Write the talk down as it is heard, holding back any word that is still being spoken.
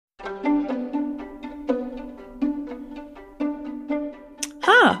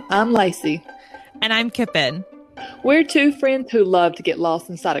Hi, I'm Lacey. And I'm Kippen. We're two friends who love to get lost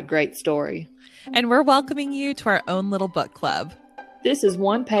inside a great story. And we're welcoming you to our own little book club. This is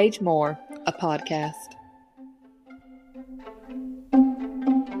One Page More, a podcast.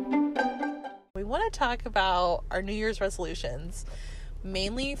 We want to talk about our New Year's resolutions,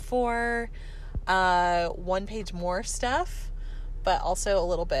 mainly for One Page More stuff, but also a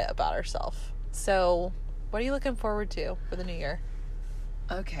little bit about ourselves. So, what are you looking forward to for the new year?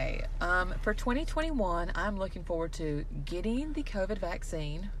 Okay, for 2021, I'm looking forward to getting the COVID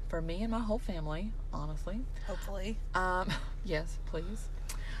vaccine for me and my whole family, honestly. Hopefully. Yes, please.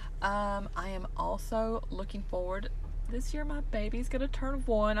 I am also looking forward, this year my baby's going to turn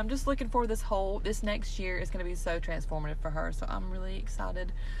 1. I'm just looking forward this next year is going to be so transformative for her, so I'm really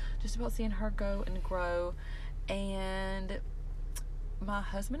excited just about seeing her go and grow. And my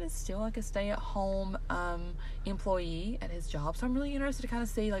husband is still like a stay-at-home employee at his job, so I'm really interested to kind of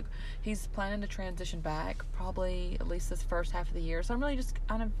see, like, he's planning to transition back probably at least this first half of the year. So I'm really just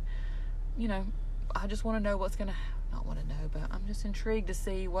kind of, I just want to know what's gonna, not want to know, but I'm just intrigued to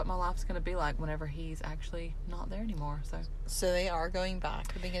see what my life's gonna be like whenever he's actually not there anymore. So they are going back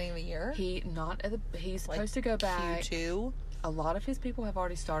at the beginning of the year? He's supposed to go back Q2. A lot of his people have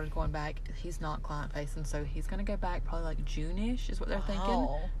already started going back. He's not client facing, so he's going to go back probably like June-ish is what they're thinking.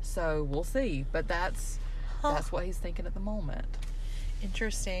 So we'll see. But that's what he's thinking at the moment.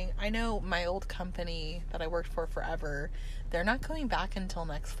 Interesting. I know my old company that I worked for forever, they're not going back until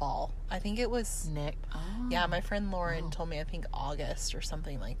next fall. I think it was Yeah, my friend Lauren told me, I think August or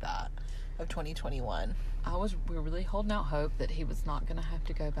something like that of 2021. We were really holding out hope that he was not going to have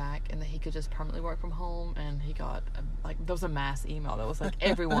to go back and that he could just permanently work from home. And he got there was a mass email that was like,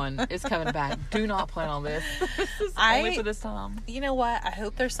 everyone is coming back. Do not plan on this. This is only for this time. You know what? I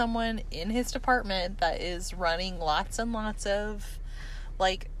hope there's someone in his department that is running lots and lots of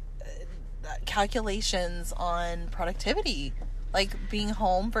calculations on productivity, like being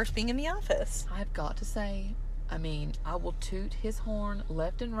home versus being in the office. I've got to say, I will toot his horn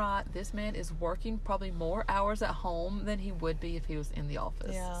left and right. This man is working probably more hours at home than he would be if he was in the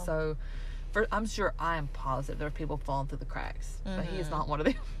office. Yeah. So, I am positive there are people falling through the cracks, but he is not one of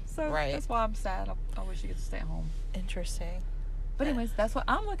them. So That's why I'm sad. I wish he could stay at home. Interesting. But anyways, that's what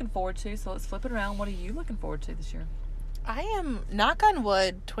I'm looking forward to. So let's flip it around. What are you looking forward to this year? I am, knock on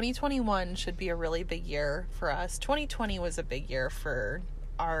wood, 2021 should be a really big year for us. 2020 was a big year for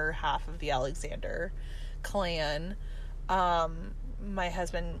our half of the Alexander clan. My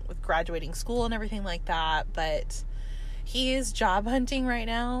husband with graduating school and everything like that, but he is job hunting right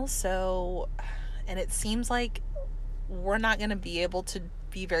now, and it seems like we're not going to be able to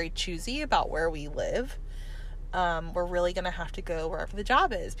be very choosy about where we live. We're really going to have to go wherever the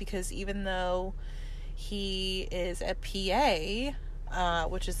job is, because even though he is a PA,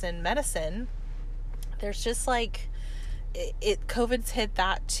 which is in medicine, there's just COVID's hit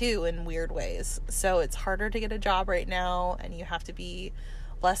that too in weird ways. So it's harder to get a job right now, and you have to be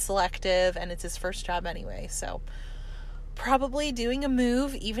less selective, and it's his first job anyway. So probably doing a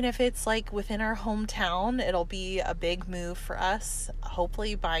move, even if it's within our hometown, it'll be a big move for us.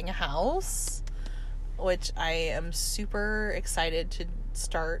 Hopefully buying a house, which I am super excited to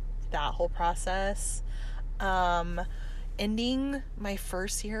start that whole process. Ending my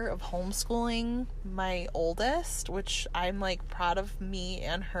first year of homeschooling my oldest, which I'm proud of me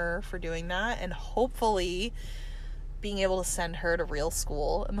and her for doing that, and hopefully being able to send her to real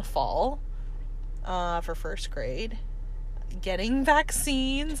school in the fall for first grade. Getting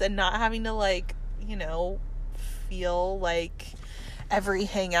vaccines and not having to feel like every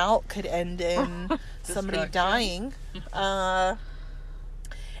hangout could end in somebody dying.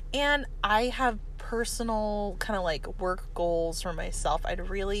 And I have personal kind of work goals for myself. I'd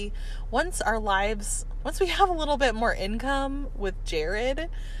really, once we have a little bit more income with Jared,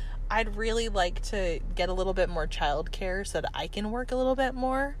 I'd really like to get a little bit more childcare so that I can work a little bit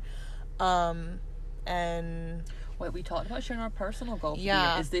more. And wait, we talked about sharing our personal goal.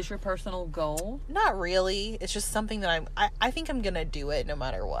 Yeah. Is this your personal goal? Not really. It's just something that I think I'm gonna do it no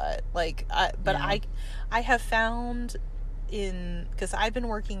matter what. I have found because I've been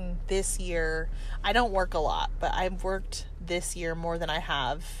working this year, I don't work a lot, but I've worked this year more than I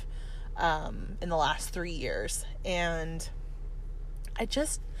have in the last 3 years, and I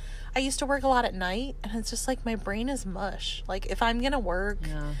used to work a lot at night, and it's just my brain is mush. If I'm gonna work,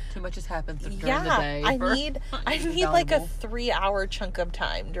 too much has happened during the day. I need a 3-hour chunk of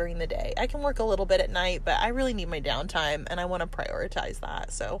time during the day. I can work a little bit at night, but I really need my downtime, and I want to prioritize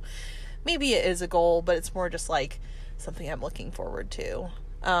that. So maybe it is a goal, but it's more just something I'm looking forward to.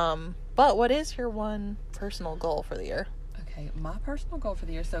 But what is your one personal goal for the year? Okay, Okay, my personal goal for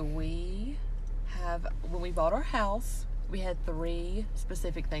the year. So when we bought our house, we had 3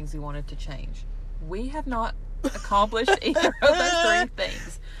 specific things we wanted to change. We have not accomplished either of those 3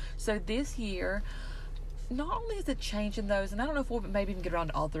 things. So this year, not only is it changing those, and I don't know if we'll maybe even get around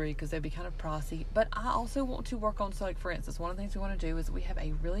to all 3 because they'd be kind of pricey, but I also want to work on, so like for instance, one of the things we want to do is we have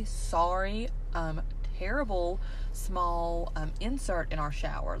a really sorry, terrible small insert in our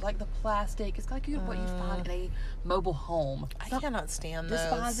shower, like the plastic. It's like what you find in a mobile home. I cannot stand those.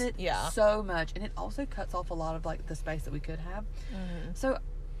 Despise it so much, and it also cuts off a lot of like the space that we could have. So,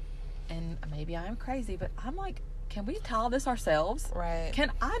 and maybe I am crazy, but I'm like, can we tile this ourselves? Right.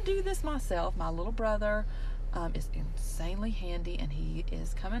 Can I do this myself? My little brother is insanely handy, and he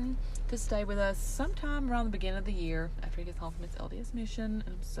is coming to stay with us sometime around the beginning of the year after he gets home from his LDS mission,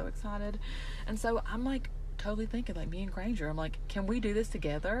 and I'm so excited. And so I'm like totally thinking, like, me and Granger, I'm like, can we do this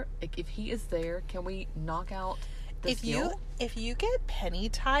together? Like, if he is there, can we knock out the skill? If you get penny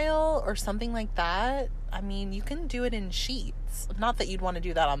tile or something like that, I mean, you can do it in sheets. Not that you'd want to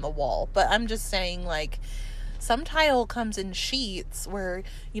do that on the wall, but I'm just saying, like, some tile comes in sheets where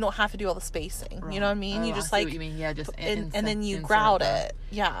you don't have to do all the spacing. Right. You know what I mean? You just, I see like, what you mean. Yeah, just and then you grout it.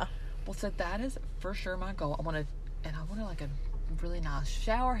 Yeah. Well, so that is for sure my goal. I want like a really nice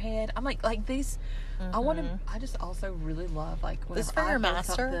shower head. I'm like these. I just also really love, like, when this for your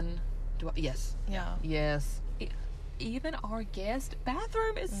master. Yes. Yeah. Yes. Even our guest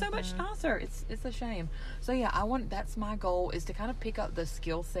bathroom is so much nicer. It's a shame. So yeah, that's my goal, is to kind of pick up the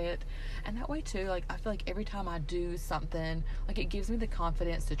skill set, and that way too, like, I feel like every time I do something, like, it gives me the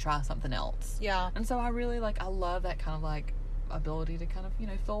confidence to try something else. Yeah. And so I really I love that kind of like ability to kind of,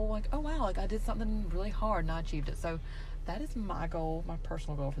 feel like, oh wow, like I did something really hard and I achieved it. So that is my goal, my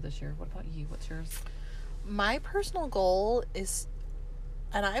personal goal for this year. What about you? What's yours? My personal goal is,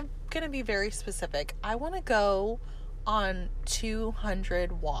 and I'm going to be very specific, I want to go on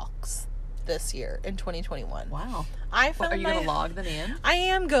 200 walks this year in 2021. Wow. Are you going to log them in? I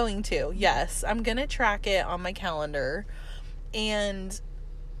am going to. Yes. I'm going to track it on my calendar. And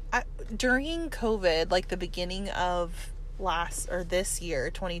during COVID, like the beginning of this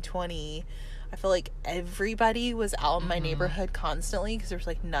year, 2020, I feel like everybody was out in my neighborhood constantly because there was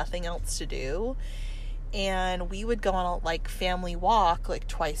like nothing else to do. And we would go on a like family walk like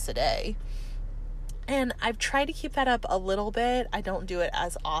twice a day. And I've tried to keep that up a little bit. I don't do it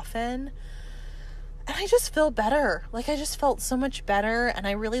as often. And I just feel better. Like, I just felt so much better. And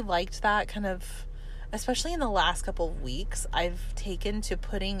I really liked that kind of, especially in the last couple of weeks, I've taken to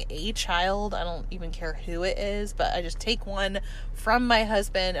putting a child, I don't even care who it is, but I just take one from my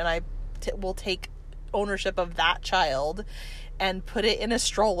husband, and I will take ownership of that child and put it in a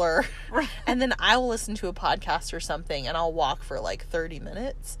stroller. And then I will listen to a podcast or something, and I'll walk for like 30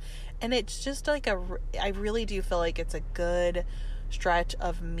 minutes. And it's just like I really do feel like it's a good stretch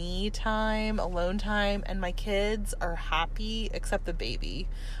of me time, alone time, and my kids are happy, except the baby,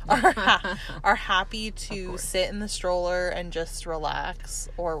 are happy to sit in the stroller and just relax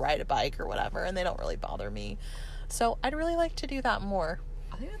or ride a bike or whatever, and they don't really bother me. So I'd really like to do that more.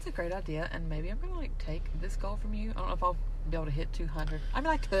 I think that's a great idea, and maybe I'm going to like take this goal from you. I don't know if I'll be able to hit 200. I mean,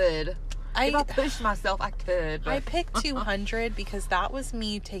 I could. If I pushed myself, I could. But. I picked 200 because that was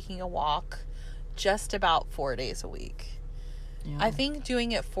me taking a walk just about 4 days a week. Yeah. I think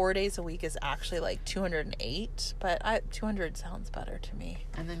doing it 4 days a week is actually like 208, but 200 sounds better to me.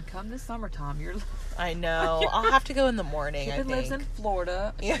 And then come the summertime, I know. I'll have to go in the morning, I think. lives in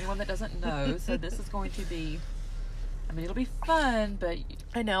Florida, anyone that doesn't know, so this is going to be, I mean, it'll be fun, but...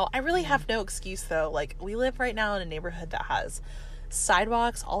 I know. I really have no excuse, though. Like, we live right now in a neighborhood that has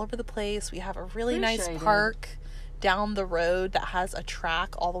sidewalks all over the place. We have a really nice park down the road that has a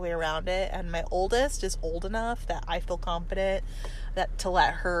track all the way around it, and my oldest is old enough that I feel confident that to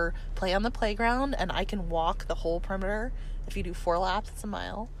let her play on the playground, and I can walk the whole perimeter. If you do 4 laps, it's a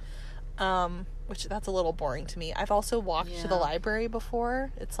mile, which that's a little boring to me. I've also walked to the library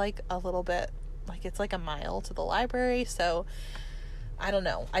before. It's like a little bit, like it's like a mile to the library, so I don't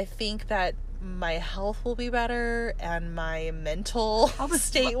know. I think that my health will be better and my mental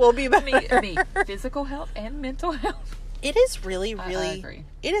state will be better. Me. Physical health and mental health. It is really, I agree.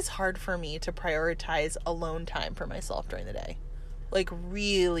 It is hard for me to prioritize alone time for myself during the day. Like,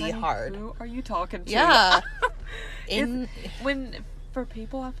 really hard. Who are you talking to? Yeah. For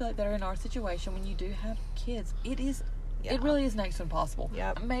people, I feel like that are in our situation, when you do have kids, it really is next to impossible.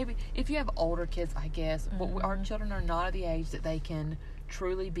 Yep. Maybe if you have older kids, I guess, but our children are not at the age that they can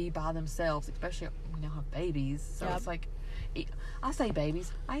truly be by themselves, especially we now have babies, so it's like I say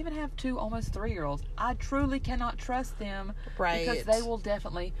babies. I even have 2 almost 3-year-olds. I truly cannot trust them. Right. Because they will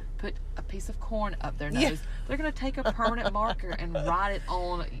definitely put a piece of corn up their nose. Yeah. They're going to take a permanent marker and write it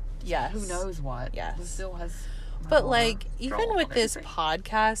on Yes. who knows what. Yes. Who still has... But, like, even drawn with on this everything.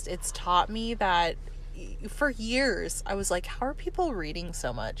 podcast, it's taught me that for years, I was like, how are people reading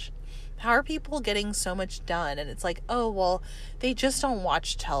so much? How are people getting so much done? And it's like, oh, well, they just don't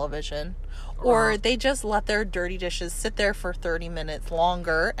watch television. Or Right. they just let their dirty dishes sit there for 30 minutes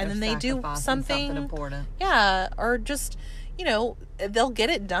longer. And then they do Sacrificing something important. Yeah, or just, they'll get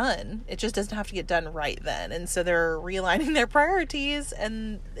it done. It just doesn't have to get done right then. And so they're realigning their priorities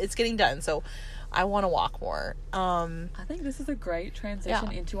and it's getting done. So I want to walk more. I think this is a great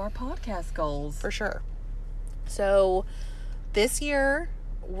transition Yeah. into our podcast goals. For sure. So this year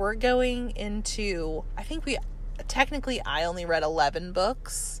we're going into, I only read 11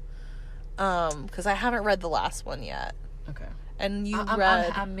 books. Because I haven't read the last one yet. Okay. And you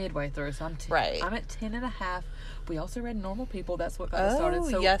I'm midway through, so Right. I'm at 10 and a half. We also read Normal People. That's what got us started.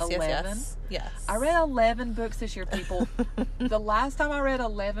 So yes, 11. Yes. I read 11 books this year, people. The last time I read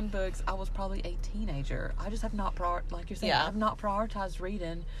 11 books, I was probably a teenager. I just have not, like you're saying, Yeah. I've not prioritized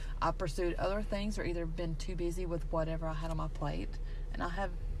reading. I've pursued other things or either been too busy with whatever I had on my plate. And I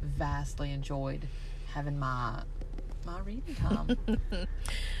have vastly enjoyed having my reading time.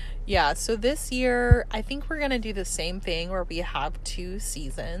 Yeah, so this year, I think we're going to do the same thing where we have 2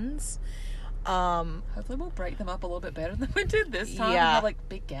 seasons. Hopefully we'll break them up a little bit better than we did this time. Yeah. And have, like,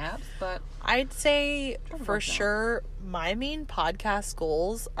 big gaps, but... I'd say, Totally for works out. sure, my main podcast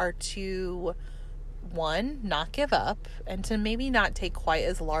goals are to, 1, not give up, and to maybe not take quite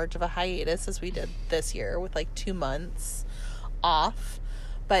as large of a hiatus as we did this year with, 2 months off.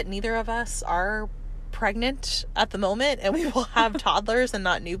 But neither of us are pregnant at the moment, and we will have toddlers and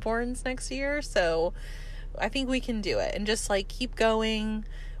not newborns next year, so I think we can do it and just keep going.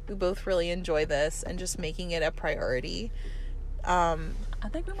 We both really enjoy this and just making it a priority. I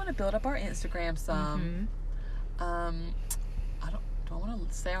think we want to build up our Instagram some. Do I want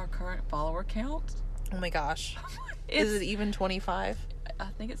to say our current follower count? Oh my gosh. Is it even 25? I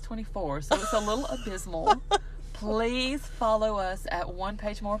think it's 24, so it's a little abysmal. Please follow us at One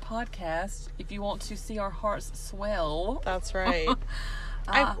Page More Podcast if you want to see our hearts swell. That's right.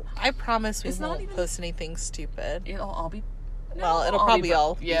 I promise we it's not won't even- post anything stupid. It'll all be... Well, it'll I'll probably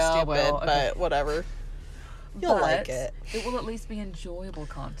all be yeah, stupid, well, okay. but whatever. You'll But like it. It will at least be enjoyable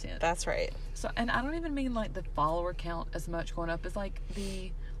content. That's right. So, and I don't even mean the follower count as much going up as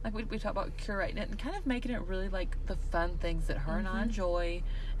we talk about curating it and kind of making it really the fun things that her and I enjoy,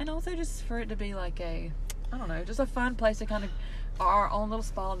 and also just for it to be just a fun place to kind of our own little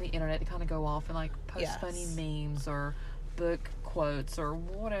spot on the internet to kind of go off and post Yes. funny memes or book quotes or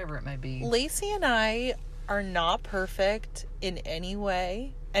whatever it may be. Lacey and I are not perfect in any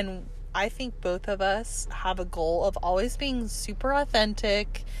way, and I think both of us have a goal of always being super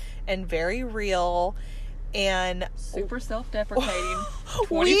authentic and very real and Super self-deprecating,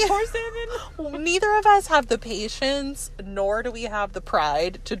 we 24/7. neither of us have the patience nor do we have the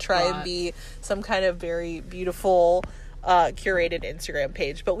pride to try and Right. be some kind of very beautiful curated Instagram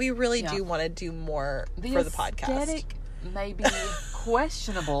page, but we really do want to do more for the podcast. aesthetic may be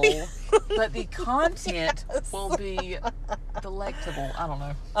questionable, but the content will be delectable. I don't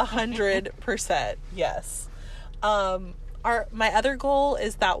know. 100%, yes. My other goal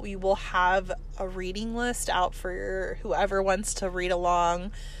is that we will have a reading list out for whoever wants to read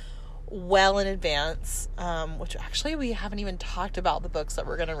along well in advance, which actually we haven't even talked about the books that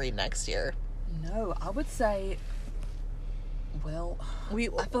we're going to read next year. No, I would say, well, I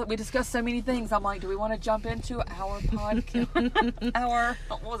feel like we discussed so many things. I'm like, do we want to jump into our podcast?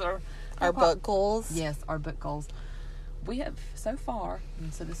 What was our book goals? Yes, our book goals. We have so far,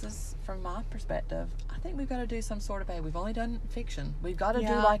 and so this is from my perspective, I think we've got to do some sort of we've only done fiction. We've got to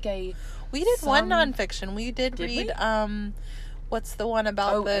do we did one nonfiction. We did we? read, what's the one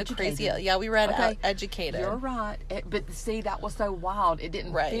about the Educated. crazy, yeah, we read Okay. Educated. You're right. But see, that was so wild. It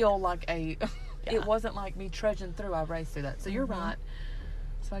didn't Right. feel like Yeah. It wasn't like me trudging through. I raced through that. So you're right.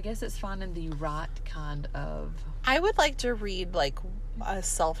 So I guess it's finding the right kind of... I would like to read a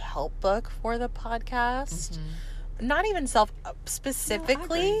self-help book for the podcast. Not even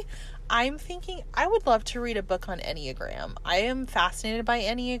specifically. No, I'm thinking I would love to read a book on Enneagram. I am fascinated by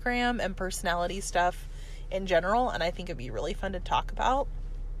Enneagram and personality stuff in general, and I think it'd be really fun to talk about.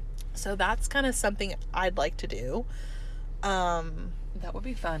 So that's kind of something I'd like to do. That would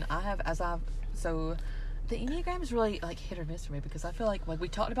be fun. So the Enneagram is really hit or miss for me because I feel like we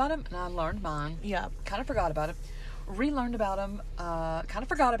talked about him and I learned mine. Yeah. Kind of forgot about it. Relearned about him. Kind of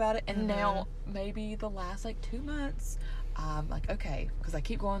forgot about it. And now maybe the last 2 months I'm like, okay, because I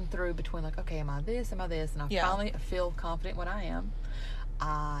keep going through between like, okay, am I this, and I finally feel confident when I am.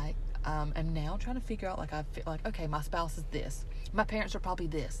 I am now trying to figure out, like, I feel like, okay, my spouse is this, my parents are probably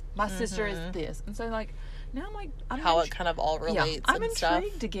this, my sister is this, and so like now I'm like, how it kind of all relates. I'm and intrigued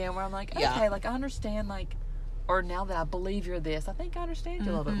stuff. again, where I'm like, okay, like I understand, like, or now that I believe you're this, I think I understand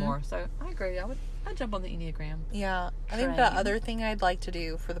you a little bit more. So I agree. I'd jump on the Enneagram. Yeah. I think the other thing I'd like to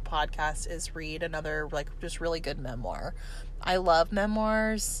do for the podcast is read another, like, just really good memoir. I love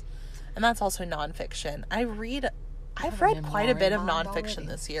memoirs, and that's also nonfiction. I've read quite a bit of nonfiction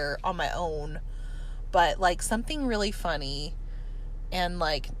this year on my own, but like something really funny and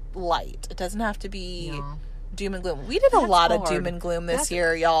like light. It doesn't have to be doom and gloom. We did a lot of doom and gloom this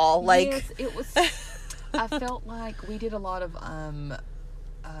year, y'all. Like, yes, it was. I felt like we did a lot of what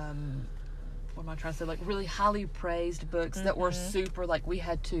am I trying to say? Like really highly praised books that were super. Like we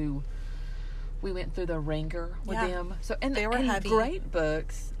went through the ringer with them. So and they were heavy, great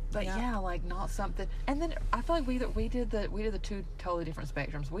books. But like not something. And then I feel like we did the two totally different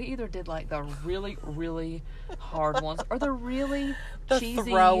spectrums. We either did like the really, really hard ones or the really cheesy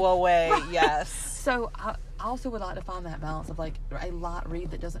throwaway. Right. Yes. So I also would like to find that balance of like a light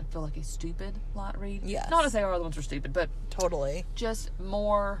read that doesn't feel like a stupid light read. Yes. Not to say our other ones are stupid, but totally just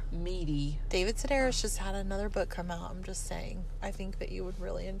more meaty. David Sedaris just had another book come out. I'm just saying. I think that you would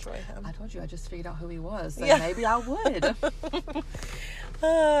really enjoy him. I told you I just figured out who he was, so maybe I would.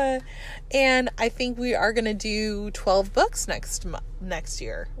 And I think we are going to do 12 books next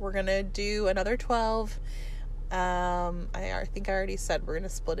year. We're going to do another 12. I think I already said we're going to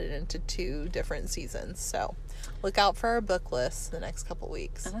split it into 2 different seasons. So look out for our book list the next couple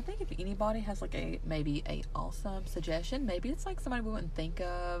weeks. And I think if anybody has like maybe a awesome suggestion, maybe it's like somebody we wouldn't think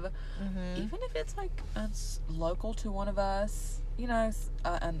of, even if it's like it's local to one of us, you know,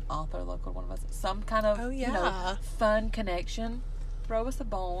 an author local to one of us, some kind of you know, fun connection. Throw us a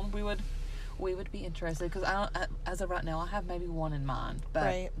bone. We would be interested, because as of right now I have maybe one in mind,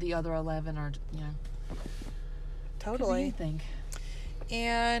 but the other 11 are, you know, totally anything.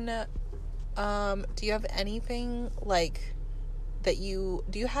 And do you have anything like that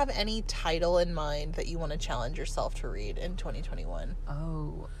do you have any title in mind that you want to challenge yourself to read in 2021?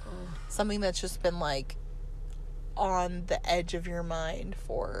 Something that's just been like on the edge of your mind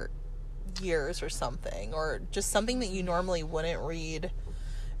for years or something, or just something that you normally wouldn't read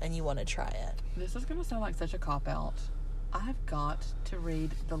and you want to try it. This is going to sound like such a cop-out. I've got to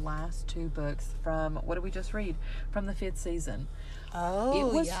read the last 2 books from, what did we just read? From the 5th season.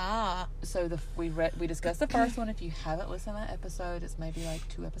 Yeah. So we discussed the first one. If you haven't listened to that episode, it's maybe like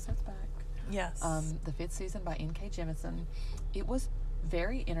 2 episodes back. Yes. The 5th season by N.K. Jemisin. It was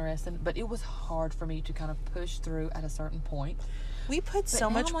very interesting, but it was hard for me to kind of push through at a certain point. We put so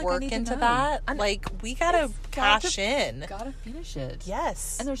much work into that. Like, we gotta cash in. Gotta finish it.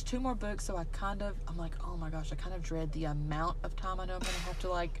 Yes. And there's 2 more books, so I'm like, oh my gosh, I kind of dread the amount of time I know I'm gonna have to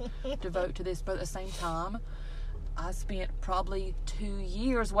like devote to this. But at the same time, I spent probably 2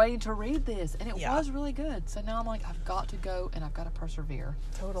 years waiting to read this, and it was really good. So now I'm like, I've got to go and I've got to persevere.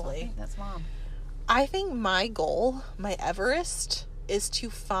 Totally. So I think that's mine. I think my goal, my Everest, is to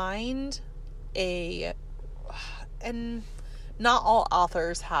find and not all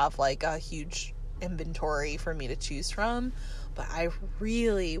authors have like a huge inventory for me to choose from, but I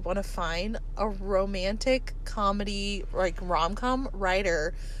really want to find a romantic comedy, like rom-com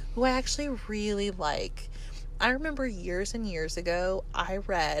writer who I actually really like. I remember years and years ago, I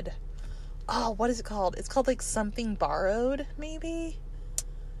read, what is it called? It's called like Something Borrowed, maybe?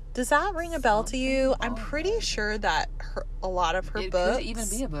 Does that ring a bell to you? I'm pretty sure that a lot of her books... It could even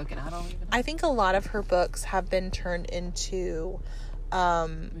be a book, and I don't even know. I think a lot of her books have been turned into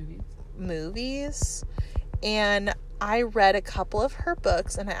movies. And I read a couple of her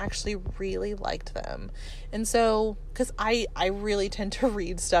books, and I actually really liked them. And so, because I really tend to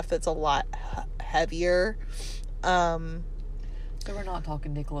read stuff that's a lot heavier. So we're not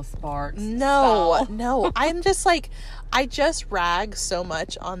talking Nicholas Sparks. No. I'm just like, I just rag so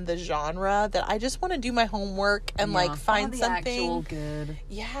much on the genre that I just want to do my homework and like find something actual good.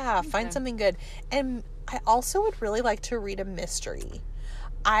 Yeah, okay. Find something good. And I also would really like to read a mystery.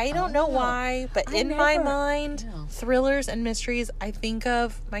 I don't know why, but in my mind, thrillers and mysteries, I think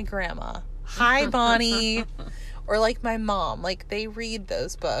of my grandma. Hi, Bonnie. Or like my mom. Like, they read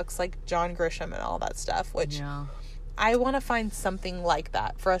those books, like John Grisham and all that stuff, which I want to find something like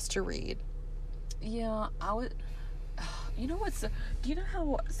that for us to read. Yeah, I would. You know what's... Do you know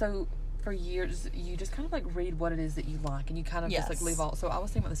how... So, for years, you just kind of like read what it is that you like, and you kind of just like leave all... So, I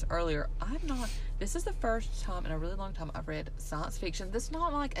was thinking about this earlier. This is the first time in a really long time I've read science fiction that's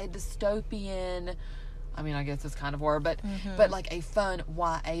not like a dystopian, I mean, I guess it's kind of horror, but like a fun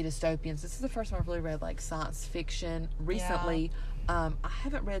YA dystopians. This is the first time I've really read like science fiction recently. I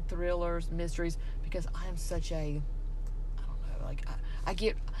haven't read thrillers, mysteries, because I am such a, I don't know, like I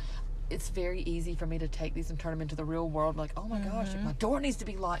get, it's very easy for me to take these and turn them into the real world. Like, oh my gosh, my door needs to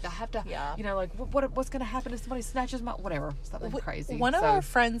be locked. I have to, you know, like what's going to happen if somebody snatches my, whatever, something crazy. One of our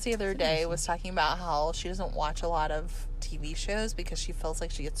friends the other day was talking about how she doesn't watch a lot of TV shows because she feels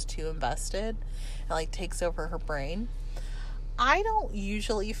like she gets too invested and like takes over her brain. I don't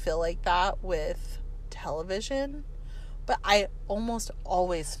usually feel like that with television, but I almost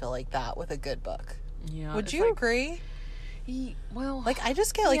always feel like that with a good book. Yeah. Would you agree? Well, like I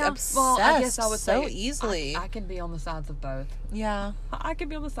just get like obsessed I guess I would so say easily. I can be on the sides of both. Yeah. I can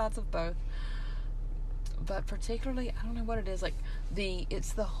be on the sides of both. But particularly, I don't know what it is. Like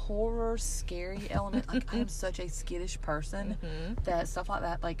it's the horror, scary element. Like I'm such a skittish person that stuff like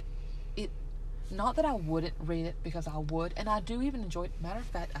that, like it. Not that I wouldn't read it, because I would, and I do even enjoy it. Matter of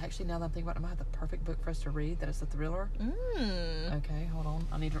fact, actually, now that I'm thinking about it, I might have the perfect book for us to read. That is a thriller. Okay, hold on.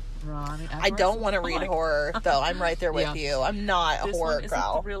 I don't want to read horror, though. I'm right there with you. I'm not a horror girl. This one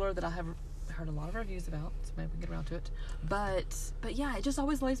is a thriller that I have heard a lot of reviews about, so maybe we can get around to it. But yeah, it just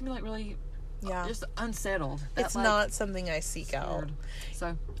always leaves me like really, just unsettled. It's not something I seek scared. out.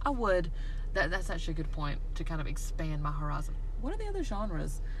 So I would. That's actually a good point to kind of expand my horizon. What are the other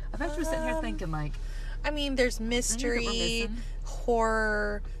genres? I've actually sitting here thinking, like, I mean, there's mystery,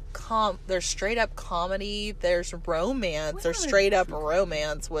 horror, there's straight up comedy, there's romance, there's straight up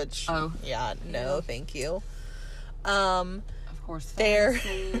romance, which thank you. Of course,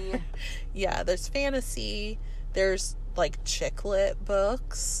 fantasy. There's fantasy, there's like chick lit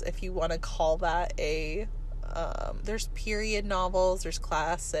books, if you want to call that a there's period novels, there's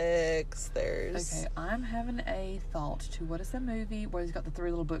classics, there's... Okay, I'm having a thought to, what is the movie where he's got the 3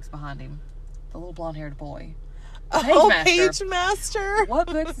 little books behind him? The little blonde-haired boy. Page Master. What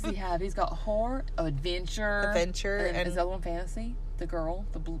books does he have? He's got horror, adventure, and is the other one fantasy? The girl,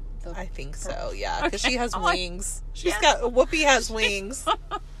 the I think so, yeah, because she has wings. Whoopi has wings.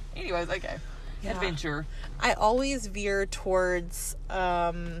 Anyways, okay. Yeah. Adventure. I always veer towards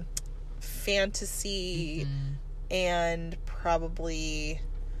fantasy and probably,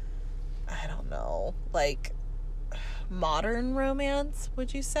 I don't know, like modern romance,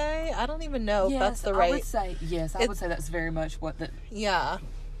 would you say? I don't even know if that's the right... I would say that's very much what the... Yeah.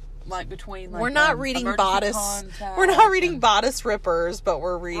 Like between... Like, we're not reading bodice... We're not reading bodice rippers, but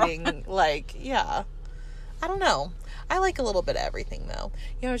we're reading, like, I don't know. I like a little bit of everything, though.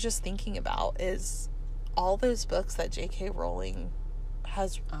 You know, I was just thinking about is all those books that J.K. Rowling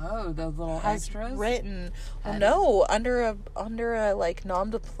has those little extras written under a like nom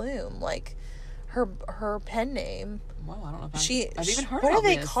de plume, like her pen name. Well, I don't know if I've even heard what of are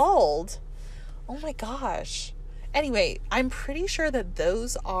they this. called? Oh my gosh. Anyway, I'm pretty sure that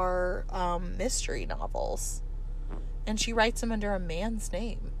those are mystery novels, and she writes them under a man's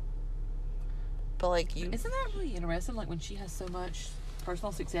name. But like isn't that really interesting? Like when she has so much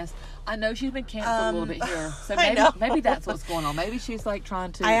personal success. I know she's been canceled a little bit here, so maybe that's what's going on. Maybe she's like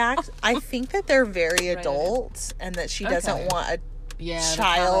trying to. I think that they're very adult, and that she doesn't want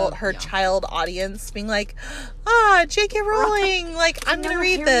her child audience being like, J.K. Rowling, like I'm gonna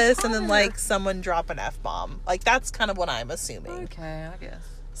read this, and then like someone drop an F-bomb. Like that's kind of what I'm assuming. Okay, I guess.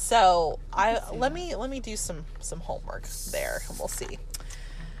 So let me do some homework there, and we'll see.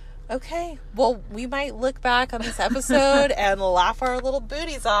 Okay, well, we might look back on this episode and laugh our little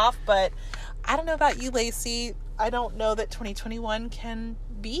booties off, but I don't know about you, Lacey. I don't know that 2021 can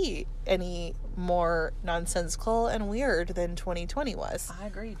be any more nonsensical and weird than 2020 was. I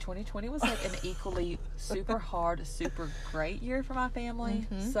agree. 2020 was like an equally super hard, super great year for my family.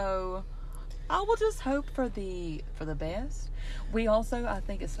 So I will just hope for the best. We also, I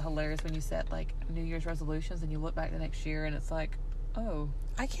think it's hilarious when you set like New Year's resolutions and you look back the next year and it's like, oh,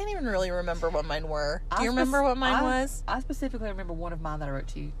 I can't even really remember what mine were. Do you remember what mine was? I specifically remember one of mine that I wrote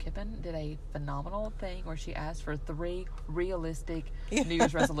to you. Kippen did a phenomenal thing where she asked for 3 realistic New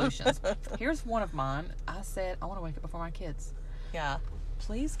Year's resolutions. Here's one of mine. I said, I want to wake up before my kids. Yeah.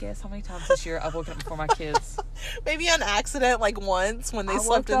 Please guess how many times this year I've woken up before my kids. Maybe on accident, like once when they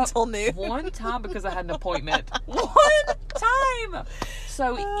slept until noon. One time because I had an appointment. One time!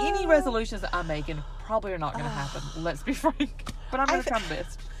 So any resolutions that I'm making probably are not going to happen. Let's be frank. But I'm going to try my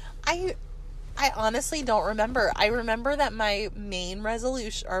best. I honestly don't remember. I remember that my main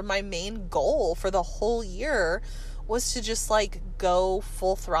resolution or my main goal for the whole year was to just like go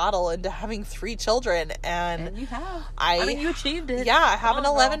full throttle into having 3 children, and you have. I mean, you achieved it. Yeah, I have an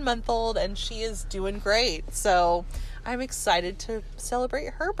 11-month-old and she is doing great. So I'm excited to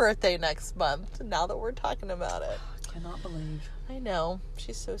celebrate her birthday next month now that we're talking about it. Cannot believe. I know.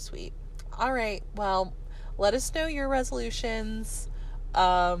 She's so sweet. All right. Well, let us know your resolutions.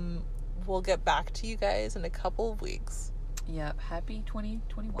 We'll get back to you guys in a couple of weeks. Yep. Happy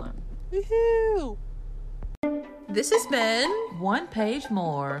 2021. Woohoo! This has been One page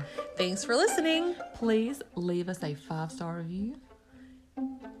more. Thanks for listening. Please leave us a 5-star review